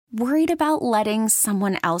Worried about letting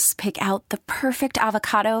someone else pick out the perfect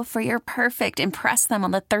avocado for your perfect impress them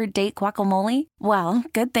on the third date guacamole? Well,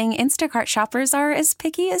 good thing Instacart shoppers are as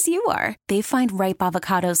picky as you are. They find ripe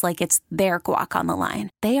avocados like it's their guac on the line.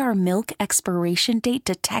 They are milk expiration date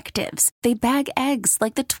detectives. They bag eggs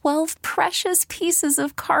like the 12 precious pieces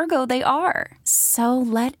of cargo they are. So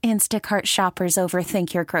let Instacart shoppers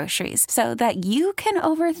overthink your groceries so that you can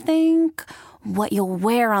overthink what you'll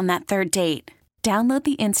wear on that third date. Download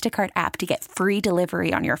the Instacart app to get free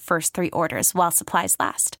delivery on your first 3 orders while supplies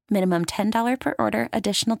last. Minimum $10 per order.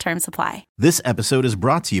 Additional terms apply. This episode is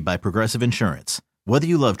brought to you by Progressive Insurance. Whether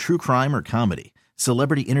you love true crime or comedy,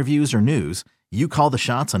 celebrity interviews or news, you call the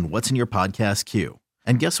shots on what's in your podcast queue.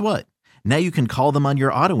 And guess what? Now you can call them on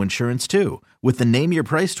your auto insurance too with the Name Your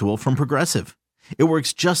Price tool from Progressive. It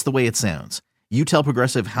works just the way it sounds. You tell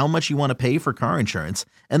Progressive how much you want to pay for car insurance,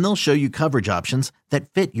 and they'll show you coverage options that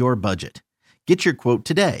fit your budget. Get your quote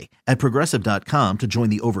today at Progressive.com to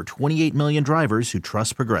join the over 28 million drivers who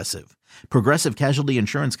trust Progressive. Progressive Casualty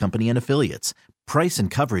Insurance Company and Affiliates. Price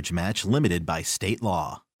and coverage match limited by state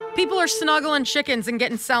law. People are snuggling chickens and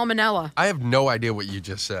getting salmonella. I have no idea what you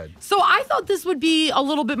just said. So I thought this would be a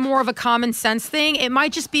little bit more of a common sense thing. It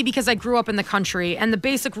might just be because I grew up in the country, and the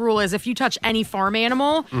basic rule is if you touch any farm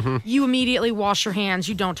animal, you immediately wash your hands.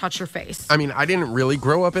 You don't touch your face. I mean, I didn't really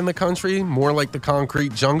grow up in the country, more like the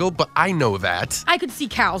concrete jungle, but I know that. I could see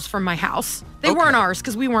cows from my house. They weren't ours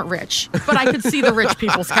because we weren't rich, but I could see the rich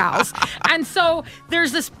people's cows. And so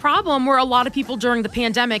there's this problem where a lot of people during the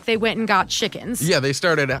pandemic, they went and got chickens. Yeah, they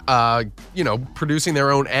started, producing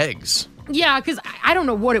their own eggs. Yeah, because I don't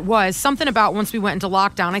know what it was. Something about once we went into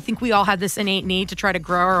lockdown, I think we all had this innate need to try to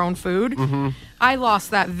grow our own food. I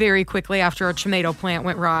lost that very quickly after a tomato plant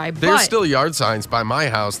went rye. There's still yard signs by my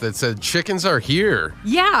house that said chickens are here.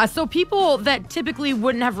 Yeah, so people that typically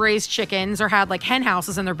wouldn't have raised chickens or had like hen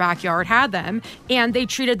houses in their backyard had them, and they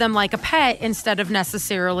treated them like a pet instead of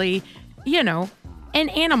necessarily, an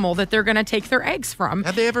animal that they're going to take their eggs from.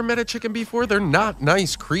 Have they ever met a chicken before? They're not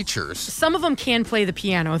nice creatures. Some of them can play the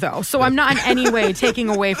piano, though, so I'm not in any way taking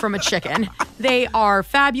away from a chicken. They are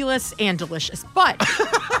fabulous and delicious, but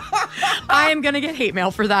I am going to get hate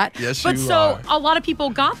mail for that. Yes, but you so are. A lot of people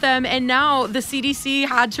got them, and now the CDC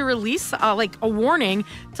had to release a warning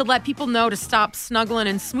to let people know to stop snuggling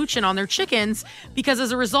and smooching on their chickens because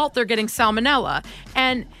as a result, they're getting salmonella.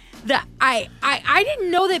 And I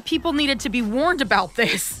didn't know that people needed to be warned about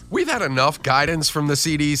this. We've had enough guidance from the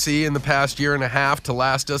CDC in the past year and a half to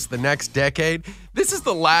last us the next decade. This is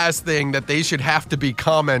the last thing that they should have to be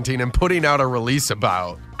commenting and putting out a release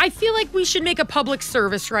about. I feel like we should make a public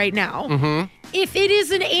service right now. If it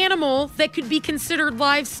is an animal that could be considered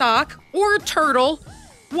livestock or a turtle,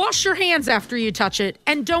 wash your hands after you touch it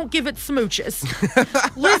and don't give it smooches.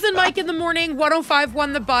 Liz and Mike in the morning,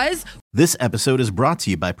 105.1 The Buzz. This episode is brought to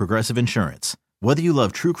you by Progressive Insurance. Whether you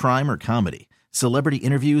love true crime or comedy, celebrity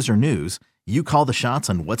interviews or news, you call the shots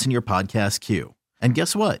on what's in your podcast queue. And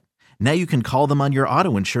guess what? Now you can call them on your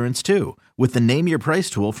auto insurance too with the Name Your Price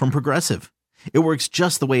tool from Progressive. It works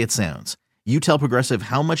just the way it sounds. You tell Progressive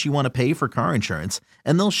how much you want to pay for car insurance,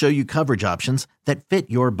 and they'll show you coverage options that fit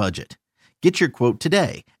your budget. Get your quote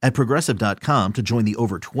today at Progressive.com to join the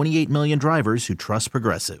over 28 million drivers who trust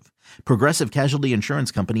Progressive. Progressive Casualty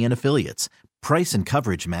Insurance Company and Affiliates. Price and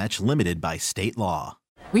coverage match limited by state law.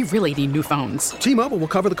 We really need new phones. T-Mobile will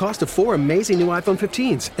cover the cost of 4 amazing new iPhone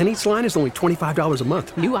 15s, and each line is only $25 a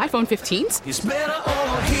month. New iPhone 15s? It's better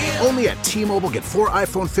over here. Only at T-Mobile, get 4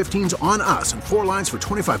 iPhone 15s on us and 4 lines for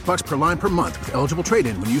 $25 per line per month with eligible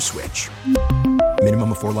trade-in when you switch.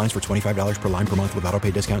 Minimum of 4 lines for $25 per line per month with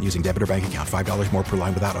autopay discount using debit or bank account. $5 more per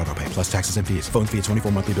line without autopay, plus taxes and fees. Phone fee at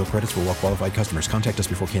 24 monthly bill credits for well-qualified customers. Contact us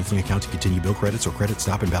before canceling account to continue bill credits or credit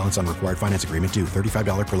stop and balance on required finance agreement due.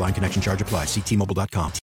 $35 per line connection charge applies. See T-Mobile.com.